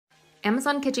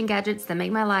Amazon kitchen gadgets that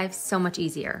make my life so much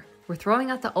easier. We're throwing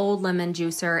out the old lemon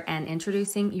juicer and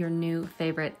introducing your new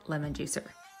favorite lemon juicer.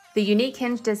 The unique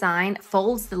hinge design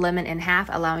folds the lemon in half,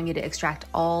 allowing you to extract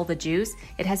all the juice.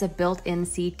 It has a built-in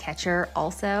seed catcher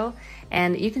also,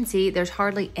 and you can see there's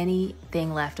hardly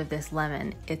anything left of this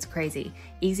lemon. It's crazy.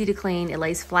 Easy to clean, it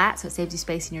lays flat, so it saves you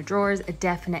space in your drawers. A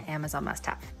definite Amazon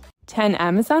must-have. 10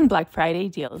 Amazon Black Friday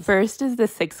deals. First is the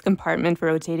 6-compartment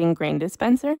rotating grain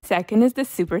dispenser. Second is the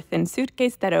super thin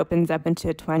suitcase that opens up into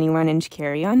a 21-inch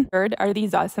carry-on. Third are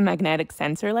these awesome magnetic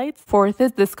sensor lights. Fourth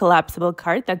is this collapsible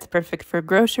cart that's perfect for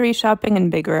grocery shopping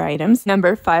and bigger items.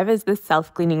 Number 5 is this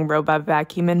self-cleaning robot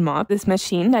vacuum and mop, this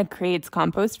machine that creates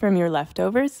compost from your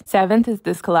leftovers. 7th is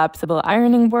this collapsible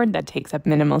ironing board that takes up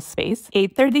minimal space.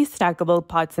 8th are these stackable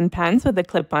pots and pans with a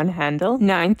clip-on handle.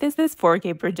 9th is this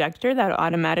 4K projector that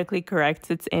automatically corrects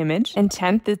its image, and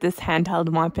 10th is this handheld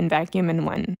mop and vacuum in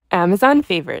one. Amazon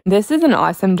favorite. This is an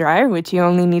awesome dryer which you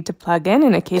only need to plug in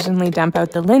and occasionally dump out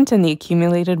the lint and the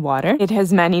accumulated water. It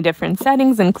has many different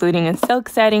settings, including a silk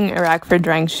setting, a rack for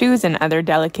drying shoes and other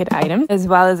delicate items, as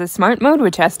well as a smart mode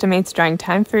which estimates drying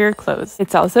time for your clothes.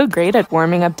 It's also great at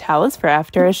warming up towels for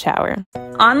after a shower.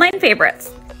 Online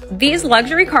favorites. These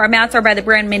luxury car mats are by the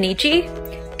brand Minichi.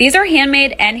 These are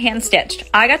handmade and hand-stitched.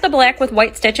 I got the black with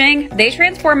white stitching. They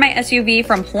transform my SUV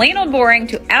from plain old boring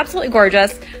to absolutely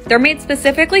gorgeous. They're made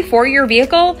specifically for your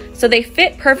vehicle, so they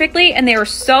fit perfectly and they are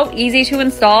so easy to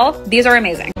install. These are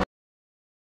amazing.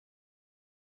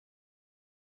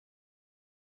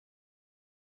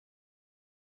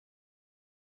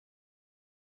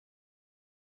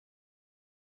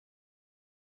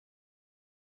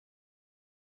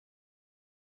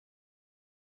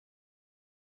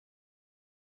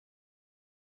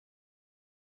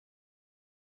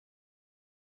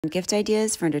 Gift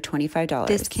ideas for under $25.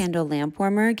 This candle lamp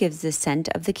warmer gives the scent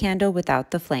of the candle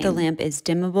without the flame. The lamp is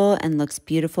dimmable and looks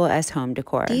beautiful as home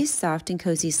decor. These soft and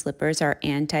cozy slippers are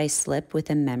anti-slip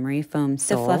with a memory foam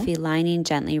sole. The fluffy lining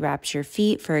gently wraps your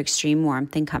feet for extreme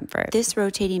warmth and comfort. This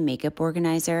rotating makeup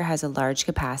organizer has a large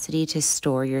capacity to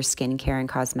store your skincare and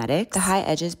cosmetics. The high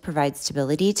edges provide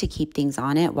stability to keep things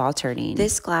on it while turning.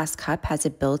 This glass cup has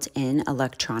a built-in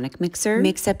electronic mixer.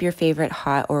 Mix up your favorite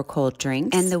hot or cold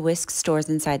drinks, and the whisk stores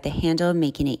inside the handle,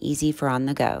 making it easy for on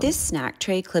the go. This snack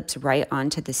tray clips right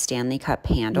onto the Stanley Cup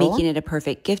handle, making it a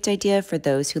perfect gift idea for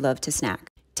those who love to snack.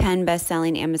 10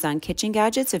 best-selling Amazon kitchen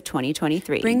gadgets of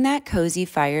 2023. Bring that cozy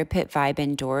fire pit vibe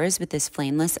indoors with this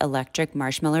flameless electric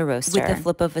marshmallow roaster. With the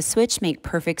flip of a switch, make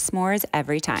perfect s'mores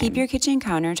every time. Keep your kitchen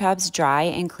countertops dry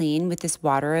and clean with this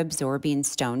water-absorbing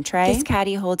stone tray. This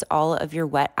caddy holds all of your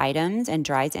wet items and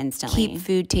dries instantly. Keep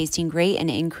food tasting great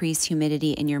and increase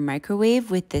humidity in your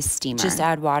microwave with this steamer. Just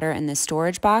add water in the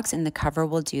storage box and the cover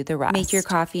will do the rest. Make your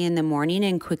coffee in the morning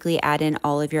and quickly add in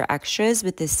all of your extras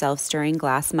with this self-stirring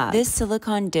glass mug. This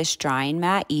silicone dish drying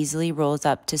mat easily rolls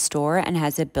up to store and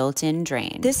has a built-in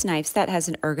drain. This knife set has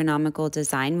an ergonomical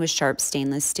design with sharp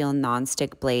stainless steel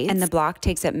non-stick blades, and the block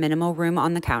takes up minimal room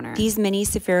on the counter. These mini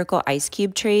spherical ice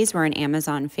cube trays were an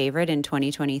Amazon favorite in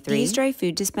 2023. These dry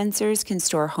food dispensers can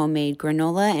store homemade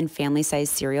granola and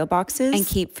family-sized cereal boxes and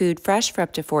keep food fresh for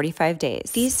up to 45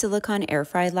 days. These silicone air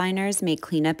fry liners make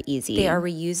cleanup easy. They are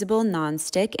reusable,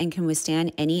 non-stick, and can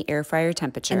withstand any air fryer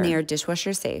temperature, and they are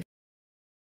dishwasher safe.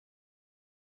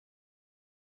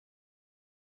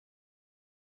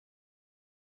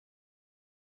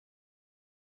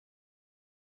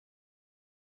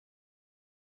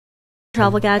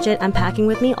 Travel gadget I'm packing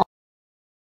with me.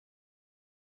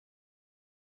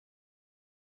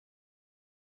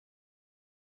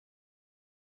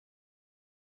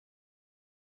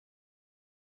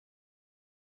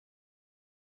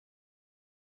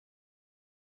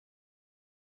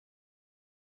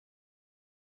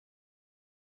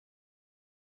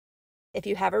 If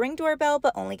you have a Ring doorbell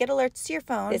but only get alerts to your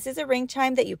phone, this is a Ring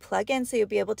chime that you plug in so you'll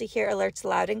be able to hear alerts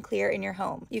loud and clear in your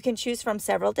home. You can choose from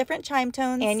several different chime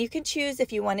tones, and you can choose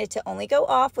if you want it to only go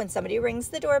off when somebody rings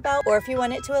the doorbell or if you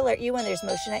want it to alert you when there's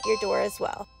motion at your door as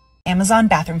well. Amazon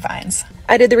bathroom finds.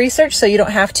 I did the research so you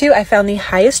don't have to. I found the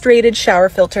highest rated shower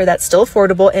filter that's still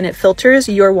affordable, and it filters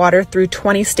your water through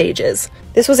 20 stages.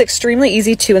 This was extremely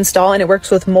easy to install and it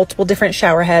works with multiple different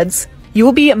shower heads. You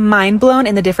will be mind blown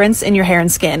in the difference in your hair and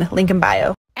skin. Link in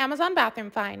bio. Amazon bathroom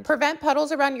find. Prevent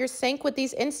puddles around your sink with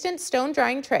these instant stone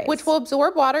drying trays, which will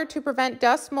absorb water to prevent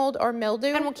dust, mold, or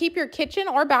mildew, and will keep your kitchen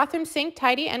or bathroom sink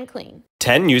tidy and clean.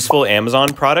 10 useful Amazon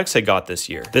products I got this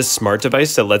year. This smart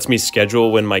device that lets me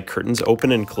schedule when my curtains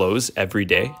open and close every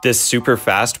day. This super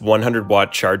fast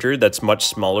 100-watt charger that's much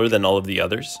smaller than all of the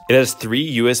others. It has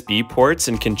 3 USB ports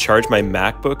and can charge my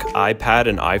MacBook, iPad,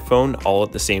 and iPhone all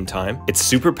at the same time. It's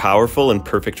super powerful and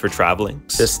perfect for traveling.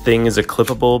 This thing is a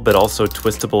clippable but also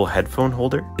twistable headphone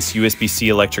holder. This USB-C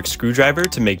electric screwdriver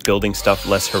to make building stuff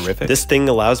less horrific. This thing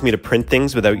allows me to print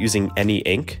things without using any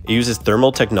ink. It uses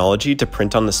thermal technology to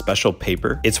print on the special paper.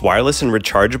 It's wireless and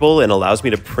rechargeable and allows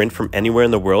me to print from anywhere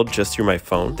in the world just through my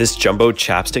phone. This jumbo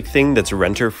chapstick thing that's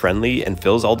renter friendly and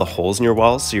fills all the holes in your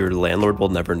walls so your landlord will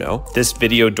never know. This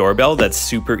video doorbell that's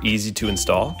super easy to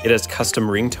install. It has custom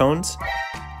ringtones,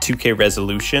 2K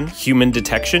resolution, human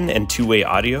detection, and two-way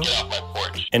audio,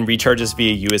 and recharges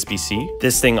via USB-C.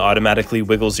 This thing automatically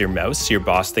wiggles your mouse so your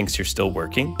boss thinks you're still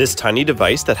working. This tiny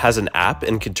device that has an app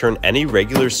and can turn any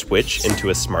regular switch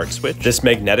into a smart switch. This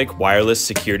magnetic wireless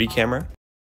security camera.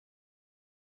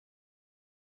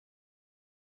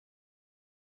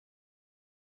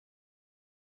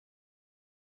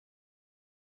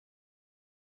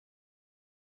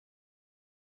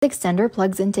 This extender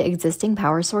plugs into existing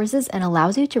power sources and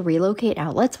allows you to relocate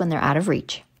outlets when they're out of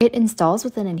reach. It installs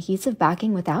with an adhesive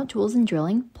backing without tools and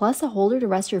drilling, plus a holder to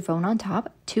rest your phone on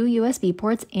top, 2 USB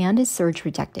ports, and is surge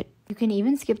protected. You can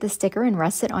even skip the sticker and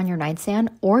rest it on your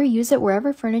nightstand or use it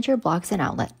wherever furniture blocks an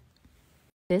outlet.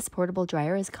 This portable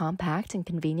dryer is compact and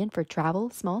convenient for travel,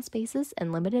 small spaces,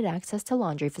 and limited access to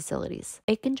laundry facilities.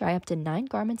 It can dry up to 9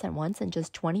 garments at once in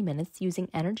just 20 minutes using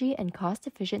energy and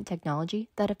cost-efficient technology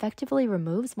that effectively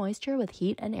removes moisture with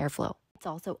heat and airflow. It's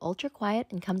also ultra quiet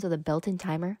and comes with a built-in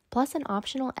timer, plus an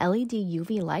optional LED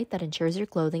UV light that ensures your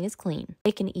clothing is clean.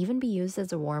 It can even be used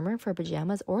as a warmer for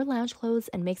pajamas or lounge clothes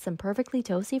and makes them perfectly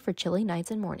toasty for chilly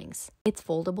nights and mornings. It's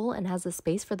foldable and has a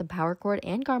space for the power cord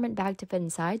and garment bag to fit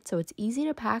inside, so it's easy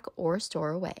to pack or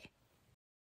store away.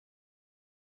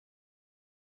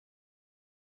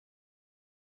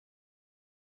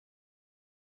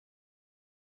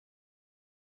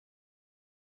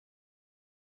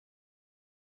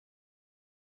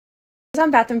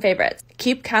 Amazon bathroom favorites.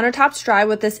 Keep countertops dry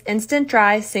with this instant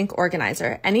dry sink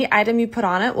organizer. Any item you put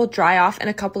on it will dry off in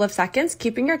a couple of seconds,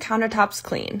 keeping your countertops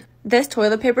clean. This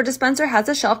toilet paper dispenser has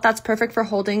a shelf that's perfect for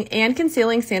holding and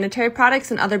concealing sanitary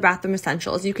products and other bathroom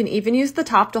essentials. You can even use the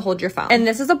top to hold your phone. And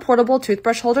this is a portable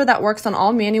toothbrush holder that works on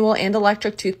all manual and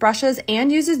electric toothbrushes and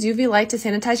uses UV light to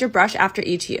sanitize your brush after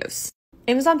each use.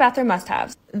 Amazon bathroom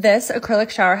must-haves. This acrylic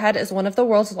shower head is one of the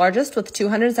world's largest with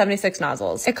 276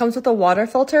 nozzles. It comes with a water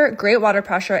filter, great water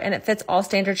pressure, and it fits all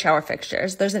standard shower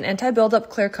fixtures. There's an anti-buildup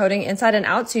clear coating inside and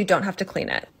out so you don't have to clean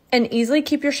it. And easily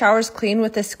keep your showers clean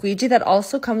with this squeegee that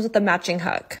also comes with a matching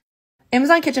hook.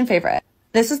 Amazon kitchen favorite.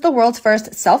 This is the world's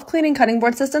first self-cleaning cutting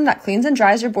board system that cleans and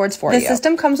dries your boards for you. The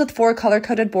system comes with 4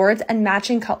 color-coded boards and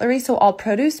matching cutlery so all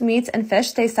produce, meats, and fish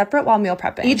stay separate while meal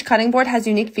prepping. Each cutting board has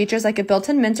unique features like a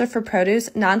built-in mincer for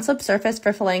produce, non-slip surface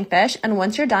for filleting fish, and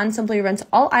once you're done, simply rinse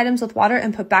all items with water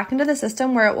and put back into the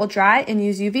system where it will dry and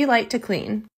use UV light to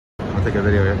clean. I'll take a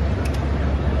video here.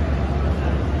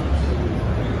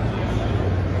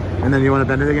 And then you want to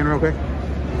bend it again real quick?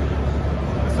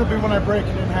 This will be when I break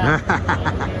it in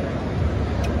half.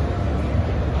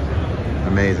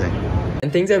 Amazing.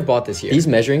 And things I've bought this year. These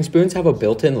measuring spoons have a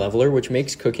built-in leveler which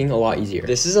makes cooking a lot easier.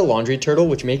 This is a laundry turtle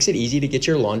which makes it easy to get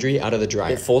your laundry out of the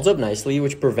dryer. It folds up nicely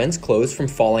which prevents clothes from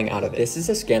falling out of it. This is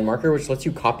a scan marker which lets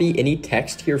you copy any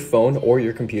text to your phone or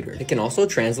your computer. It can also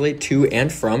translate to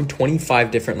and from 25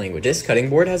 different languages. This cutting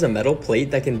board has a metal plate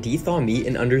that can de-thaw meat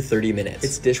in under 30 minutes.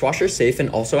 It's dishwasher safe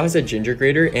and also has a ginger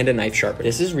grater and a knife sharpener.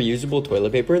 This is reusable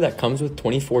toilet paper that comes with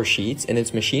 24 sheets and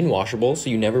it's machine washable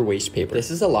so you never waste paper. This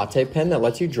is a latte pen that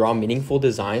lets you draw meaningful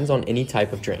designs on any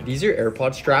type of drink. These are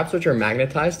AirPod straps which are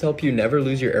magnetized to help you never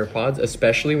lose your AirPods,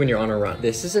 especially when you're on a run.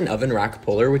 This is an oven rack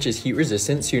puller which is heat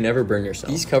resistant so you never burn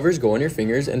yourself. These covers go on your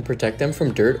fingers and protect them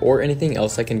from dirt or anything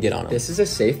else that can get on them. This is a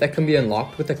safe that can be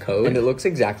unlocked with a code and it looks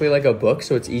exactly like a book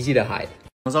so it's easy to hide.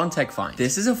 Amazon Tech Find.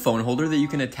 This is a phone holder that you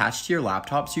can attach to your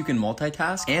laptop so you can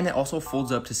multitask, and it also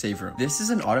folds up to save room. This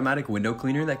is an automatic window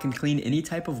cleaner that can clean any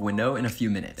type of window in a few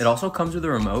minutes. It also comes with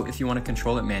a remote if you want to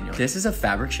control it manually. This is a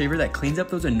fabric shaver that cleans up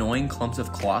those annoying clumps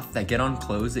of cloth that get on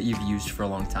clothes that you've used for a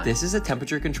long time. This is a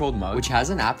temperature controlled mug which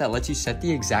has an app that lets you set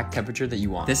the exact temperature that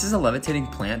you want. This is a levitating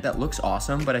plant that looks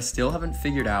awesome, but I still haven't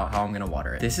figured out how I'm gonna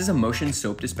water it. This is a motion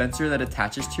soap dispenser that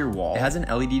attaches to your wall. It has an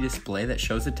LED display that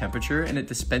shows the temperature and it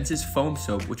dispenses foam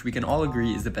soap which we can all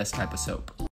agree is the best type of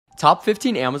soap. Top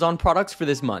 15 Amazon products for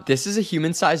this month. This is a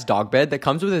human-sized dog bed that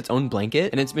comes with its own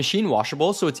blanket, and it's machine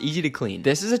washable, so it's easy to clean.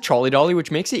 This is a trolley dolly,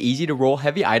 which makes it easy to roll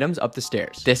heavy items up the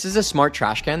stairs. This is a smart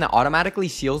trash can that automatically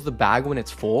seals the bag when it's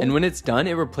full, and when it's done,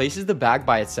 it replaces the bag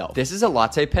by itself. This is a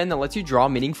latte pen that lets you draw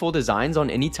meaningful designs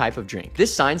on any type of drink.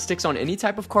 This sign sticks on any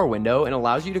type of car window and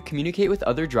allows you to communicate with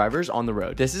other drivers on the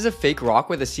road. This is a fake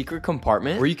rock with a secret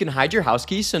compartment where you can hide your house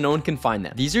keys so no one can find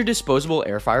them. These are disposable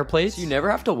air fryer plates, so you never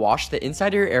have to wash the inside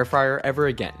of your air fryer ever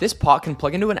again. This pot can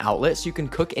plug into an outlet so you can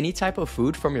cook any type of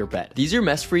food from your bed. These are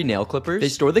mess-free nail clippers. They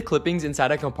store the clippings inside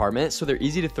a compartment so they're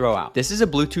easy to throw out. This is a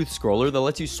Bluetooth scroller that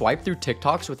lets you swipe through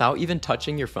TikToks without even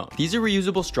touching your phone. These are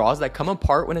reusable straws that come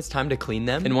apart when it's time to clean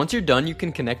them, and once you're done, you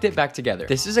can connect it back together.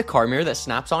 This is a car mirror that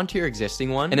snaps onto your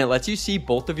existing one, and it lets you see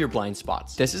both of your blind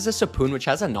spots. This is a spoon which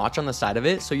has a notch on the side of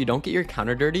it so you don't get your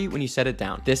counter dirty when you set it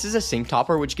down. This is a sink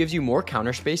topper which gives you more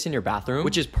counter space in your bathroom,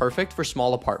 which is perfect for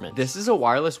small apartments. This is a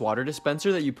wireless water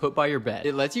dispenser that you put by your bed.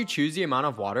 It lets you choose the amount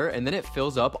of water and then it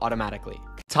fills up automatically.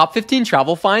 Top 15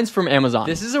 travel finds from Amazon.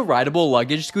 This is a rideable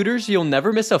luggage scooter so you'll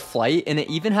never miss a flight, and it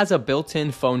even has a built-in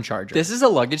phone charger. This is a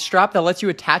luggage strap that lets you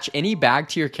attach any bag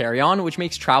to your carry-on, which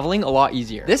makes traveling a lot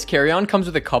easier. This carry-on comes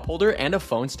with a cup holder and a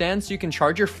phone stand so you can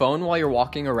charge your phone while you're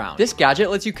walking around. This gadget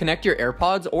lets you connect your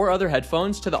AirPods or other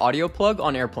headphones to the audio plug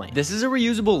on airplane. This is a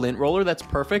reusable lint roller that's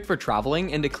perfect for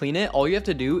traveling, and to clean it, all you have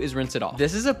to do is rinse it off.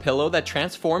 This is a pillow that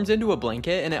transforms into a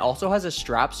blanket, and it also has a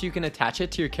strap so you can attach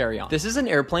it to your carry-on. This is an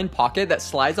airplane pocket that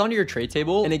slides onto your tray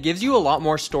table, and it gives you a lot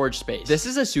more storage space. This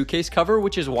is a suitcase cover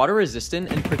which is water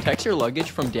resistant and protects your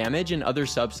luggage from damage and other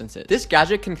substances. This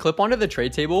gadget can clip onto the tray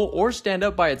table or stand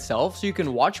up by itself so you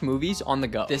can watch movies on the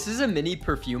go. This is a mini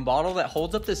perfume bottle that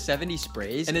holds up to 70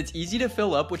 sprays, and it's easy to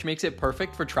fill up, which makes it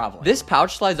perfect for traveling. This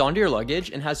pouch slides onto your luggage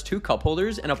and has 2 cup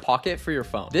holders and a pocket for your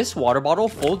phone. This water bottle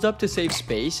folds up to save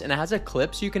space, and it has a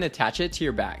clip so you can attach it to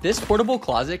your bag. This portable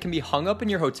closet can be hung up in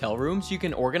your hotel room so you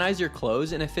can organize your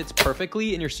clothes, and it fits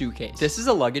perfectly in your suitcase. This is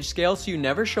a luggage scale so you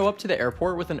never show up to the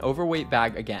airport with an overweight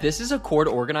bag again. This is a cord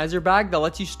organizer bag that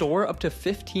lets you store up to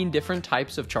 15 different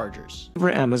types of chargers. For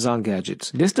Amazon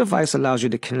gadgets. This device allows you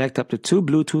to connect up to 2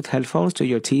 Bluetooth headphones to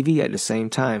your TV at the same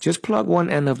time. Just plug one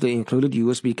end of the included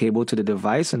USB cable to the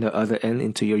device and the other end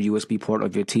into your USB port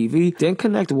of your TV. Then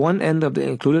connect one end of the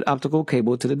included optical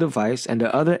cable to the device and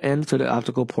the other end to the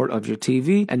optical port of your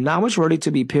TV. And now it's ready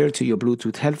to be paired to your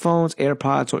Bluetooth headphones,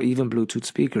 AirPods, or even Bluetooth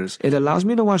speakers. It allows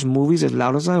me to watch movies as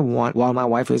loud as I want while my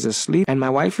wife is asleep, and my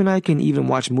wife and I can even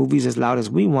watch movies as loud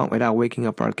as we want without waking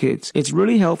up our kids. It's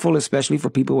really helpful, especially for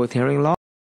people with hearing loss.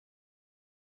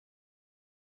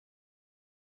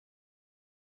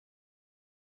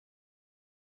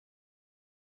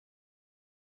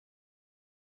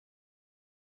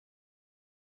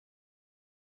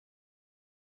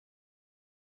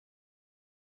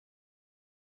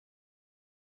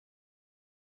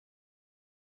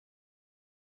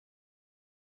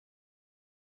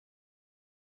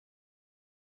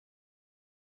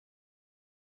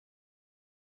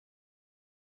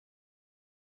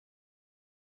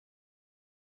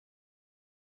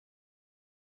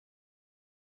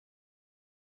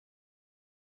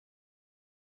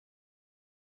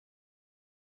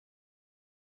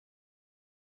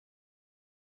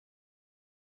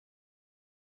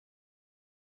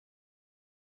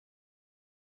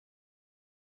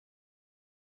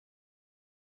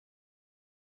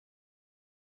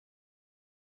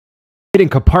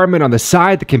 Compartment on the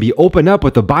side that can be opened up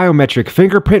with a biometric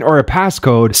fingerprint or a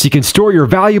passcode so you can store your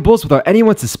valuables without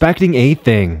anyone suspecting a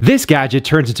thing. This gadget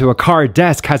turns into a car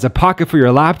desk, has a pocket for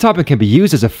your laptop, and can be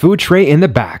used as a food tray in the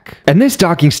back. And this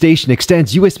docking station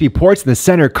extends USB ports in the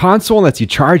center console and lets you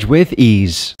charge with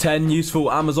ease. 10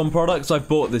 useful Amazon products I've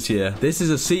bought this year. This is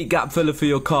a seat gap filler for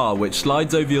your car which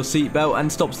slides over your seatbelt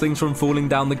and stops things from falling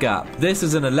down the gap. This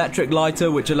is an electric lighter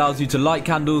which allows you to light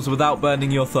candles without burning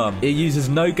your thumb. It uses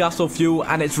no gas or fuel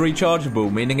and it's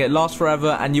rechargeable, meaning it lasts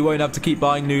forever and you won't have to keep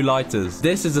buying new lighters.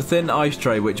 This is a thin ice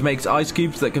tray which makes ice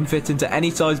cubes that can fit into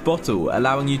any size bottle,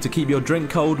 allowing you to keep your drink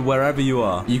cold wherever you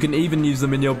are. You can even use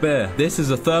them in your beer. This is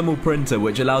a thermal printer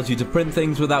which allows you to print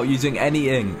things without using any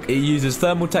ink. It uses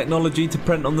thermal technology to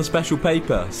print on the special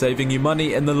paper, saving you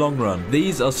money in the long run.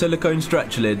 These are silicone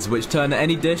stretch lids which turn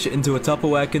any dish into a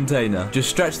Tupperware container. Just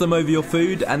stretch them over your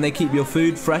food and they keep your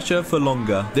food fresher for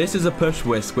longer. This is a push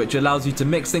whisk which allows you to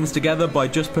mix things together together by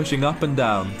just pushing up and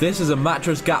down. This is a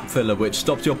mattress gap filler which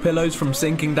stops your pillows from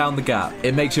sinking down the gap.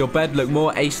 It makes your bed look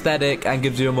more aesthetic and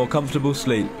gives you a more comfortable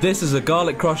sleep. This is a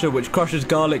garlic crusher which crushes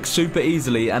garlic super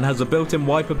easily and has a built-in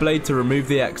wiper blade to remove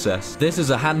the excess. This is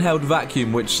a handheld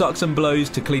vacuum which sucks and blows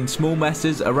to clean small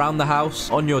messes around the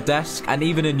house, on your desk, and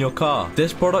even in your car.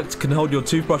 This product can hold your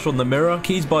toothbrush on the mirror,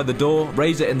 keys by the door,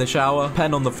 razor in the shower,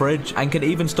 pen on the fridge, and can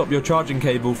even stop your charging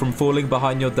cable from falling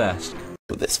behind your desk.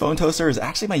 This phone toaster is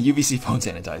actually my UVC phone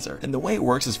sanitizer, and the way it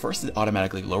works is first it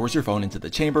automatically lowers your phone into the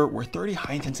chamber where 30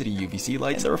 high-intensity UVC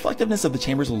lights and the reflectiveness of the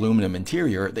chamber's aluminum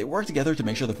interior, they work together to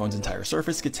make sure the phone's entire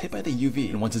surface gets hit by the UV,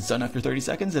 and once it's done after 30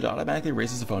 seconds, it automatically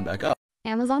raises the phone back up.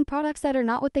 Amazon products that are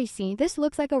not what they seem. This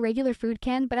looks like a regular food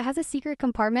can, but it has a secret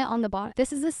compartment on the bottom.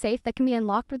 This is a safe that can be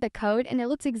unlocked with a code, and it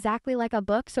looks exactly like a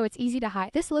book, so it's easy to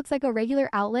hide. This looks like a regular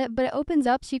outlet, but it opens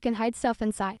up so you can hide stuff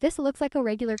inside. This looks like a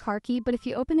regular car key, but if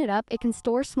you open it up, it can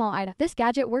store small items. This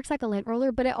gadget works like a lint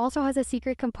roller, but it also has a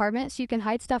secret compartment so you can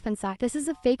hide stuff inside. This is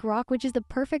a fake rock, which is the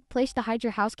perfect place to hide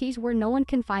your house keys where no one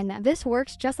can find them. This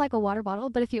works just like a water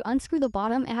bottle, but if you unscrew the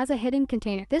bottom, it has a hidden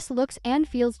container. This looks and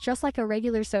feels just like a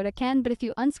regular soda can, but if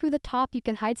you unscrew the top, you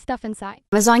can hide stuff inside.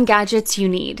 Amazon gadgets you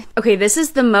need. Okay, this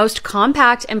is the most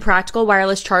compact and practical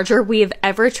wireless charger we have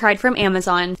ever tried from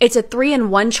Amazon. It's a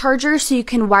 3-in-1 charger, so you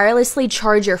can wirelessly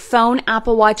charge your phone,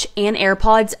 Apple Watch, and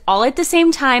AirPods all at the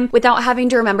same time without having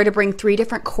to remember to bring 3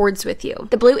 different cords with you.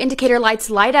 The blue indicator lights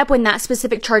light up when that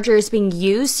specific charger is being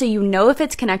used, so you know if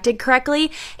it's connected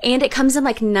correctly, and it comes in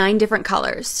like 9 different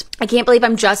colors. I can't believe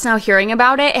I'm just now hearing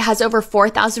about it. It has over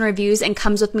 4,000 reviews and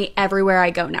comes with me everywhere I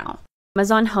go now.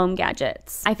 Amazon home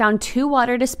gadgets. I found 2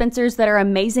 water dispensers that are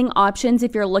amazing options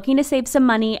if you're looking to save some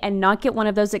money and not get one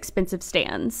of those expensive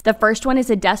stands. The first one is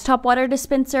a desktop water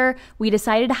dispenser. We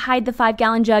decided to hide the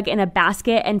 5-gallon jug in a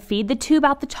basket and feed the tube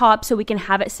out the top so we can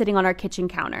have it sitting on our kitchen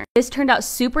counter. This turned out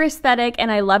super aesthetic,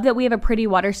 and I love that we have a pretty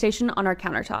water station on our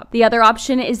countertop. The other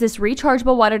option is this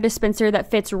rechargeable water dispenser that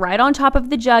fits right on top of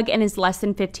the jug and is less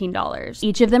than $15.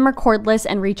 Each of them are cordless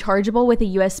and rechargeable with a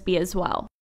USB as well.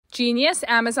 Genius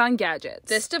Amazon gadgets.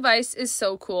 This device is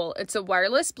so cool. It's a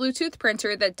wireless Bluetooth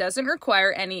printer that doesn't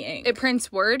require any ink. It prints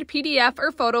Word, PDF,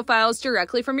 or photo files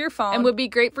directly from your phone and would be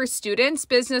great for students,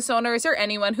 business owners, or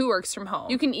anyone who works from home.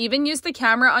 You can even use the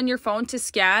camera on your phone to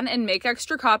scan and make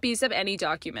extra copies of any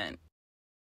document.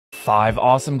 5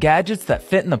 awesome gadgets that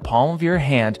fit in the palm of your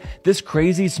hand. This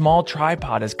crazy small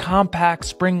tripod is compact,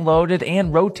 spring-loaded,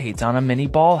 and rotates on a mini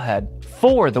ball head.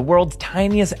 4, the world's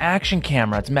tiniest action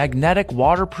camera. It's magnetic,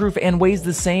 waterproof, and weighs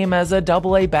the same as a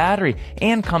AA battery,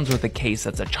 and comes with a case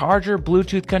that's a charger,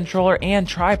 Bluetooth controller, and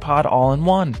tripod all in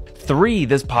one. 3,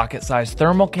 this pocket-sized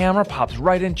thermal camera pops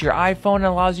right into your iPhone and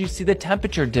allows you to see the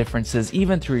temperature differences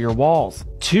even through your walls.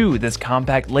 2, this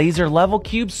compact laser level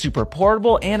cube, super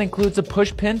portable, and includes a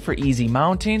push pin for easy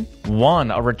mounting.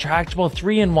 1, a retractable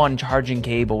 3-in-1 charging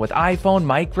cable with iPhone,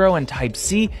 micro, and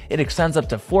Type-C. It extends up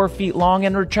to 4 feet long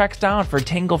and retracts down for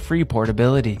tangle-free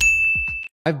portability.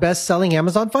 5 best-selling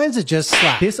Amazon finds that just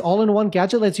slap. This all-in-one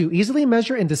gadget lets you easily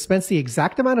measure and dispense the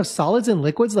exact amount of solids and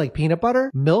liquids like peanut butter,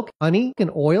 milk, honey,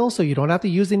 and oil, so you don't have to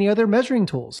use any other measuring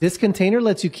tools. This container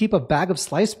lets you keep a bag of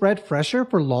sliced bread fresher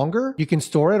for longer. You can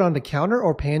store it on the counter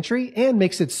or pantry and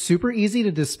makes it super easy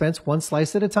to dispense 1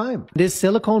 slice at a time. This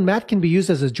silicone mat can be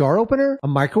used as a jar opener, a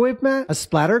microwave mat, a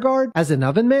splatter guard, as an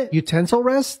oven mitt, utensil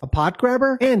rest, a pot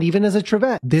grabber, and even as a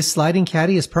trivet. This sliding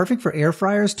caddy is perfect for air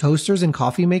fryers, toasters, and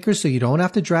coffee makers, so you don't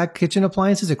have to drag kitchen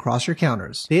appliances across your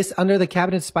counters. This under the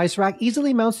cabinet spice rack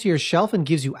easily mounts to your shelf and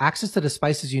gives you access to the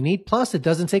spices you need. Plus, it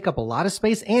doesn't take up a lot of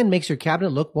space and makes your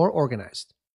cabinet look more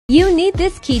organized. You need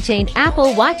this keychain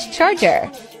Apple Watch charger.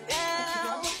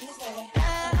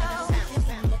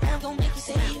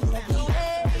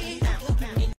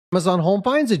 Amazon home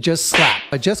finds, it just slap.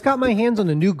 I just got my hands on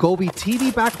the new Gobi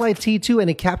TV Backlight T2, and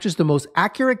it captures the most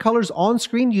accurate colors on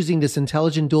screen using this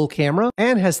intelligent dual camera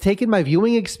and has taken my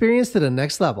viewing experience to the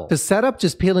next level. To set up,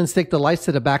 just peel and stick the lights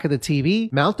to the back of the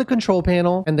TV, mount the control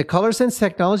panel, and the color sense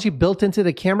technology built into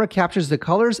the camera captures the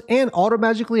colors and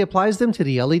automatically applies them to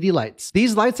the LED lights.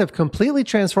 These lights have completely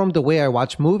transformed the way I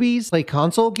watch movies, play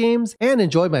console games, and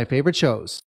enjoy my favorite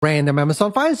shows. Random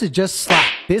Amazon finds, it just slap.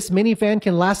 This mini fan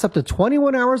can last up to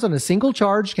 21 hours on a single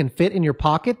charge, can fit in your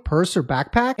pocket, purse, or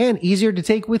backpack, and easier to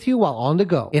take with you while on the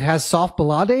go. It has soft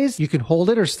belades, you can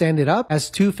hold it or stand it up, has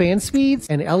 2 fan speeds,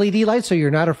 and LED lights so you're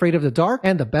not afraid of the dark,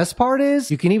 and the best part is,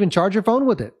 you can even charge your phone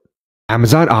with it.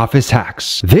 Amazon Office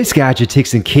Hacks. This gadget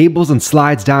takes in cables and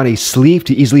slides down a sleeve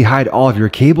to easily hide all of your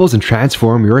cables and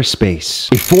transform your space.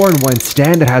 A 4-in-1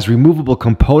 stand that has removable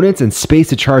components and space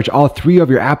to charge all 3 of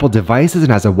your Apple devices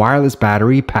and has a wireless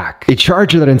battery pack. A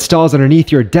charger that installs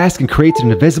underneath your desk and creates an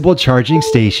invisible charging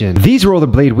station. These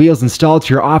rollerblade wheels install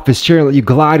to your office chair and let you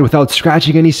glide without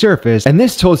scratching any surface, and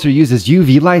this toaster uses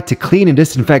UV light to clean and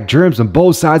disinfect germs on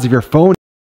both sides of your phone.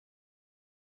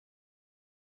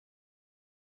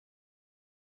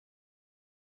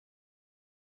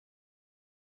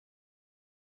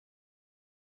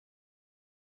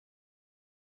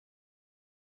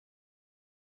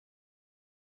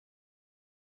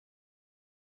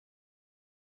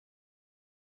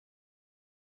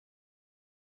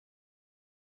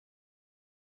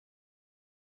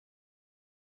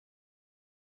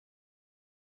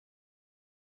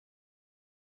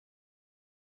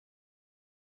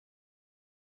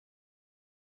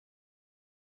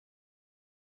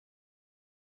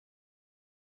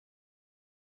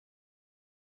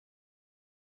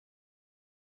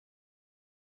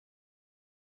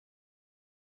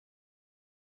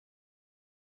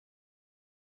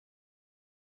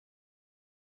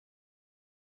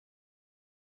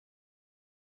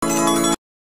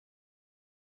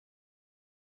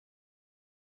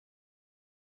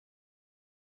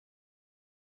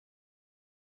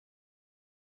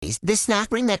 This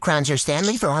snack ring that crowns your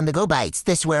Stanley for on-the-go bites.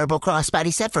 This wearable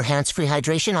crossbody set for hands-free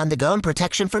hydration on the go and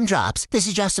protection from drops. This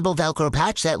adjustable Velcro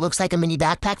patch that looks like a mini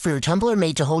backpack for your tumbler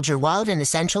made to hold your wallet and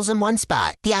essentials in one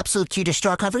spot. The absolute cutest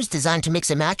straw covers designed to mix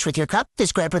and match with your cup.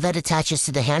 This grabber that attaches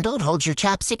to the handle and holds your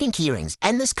chapstick and keyrings.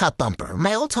 And this cup bumper.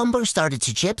 My old tumbler started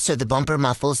to chip, so the bumper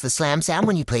muffles the slam sound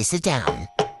when you place it down.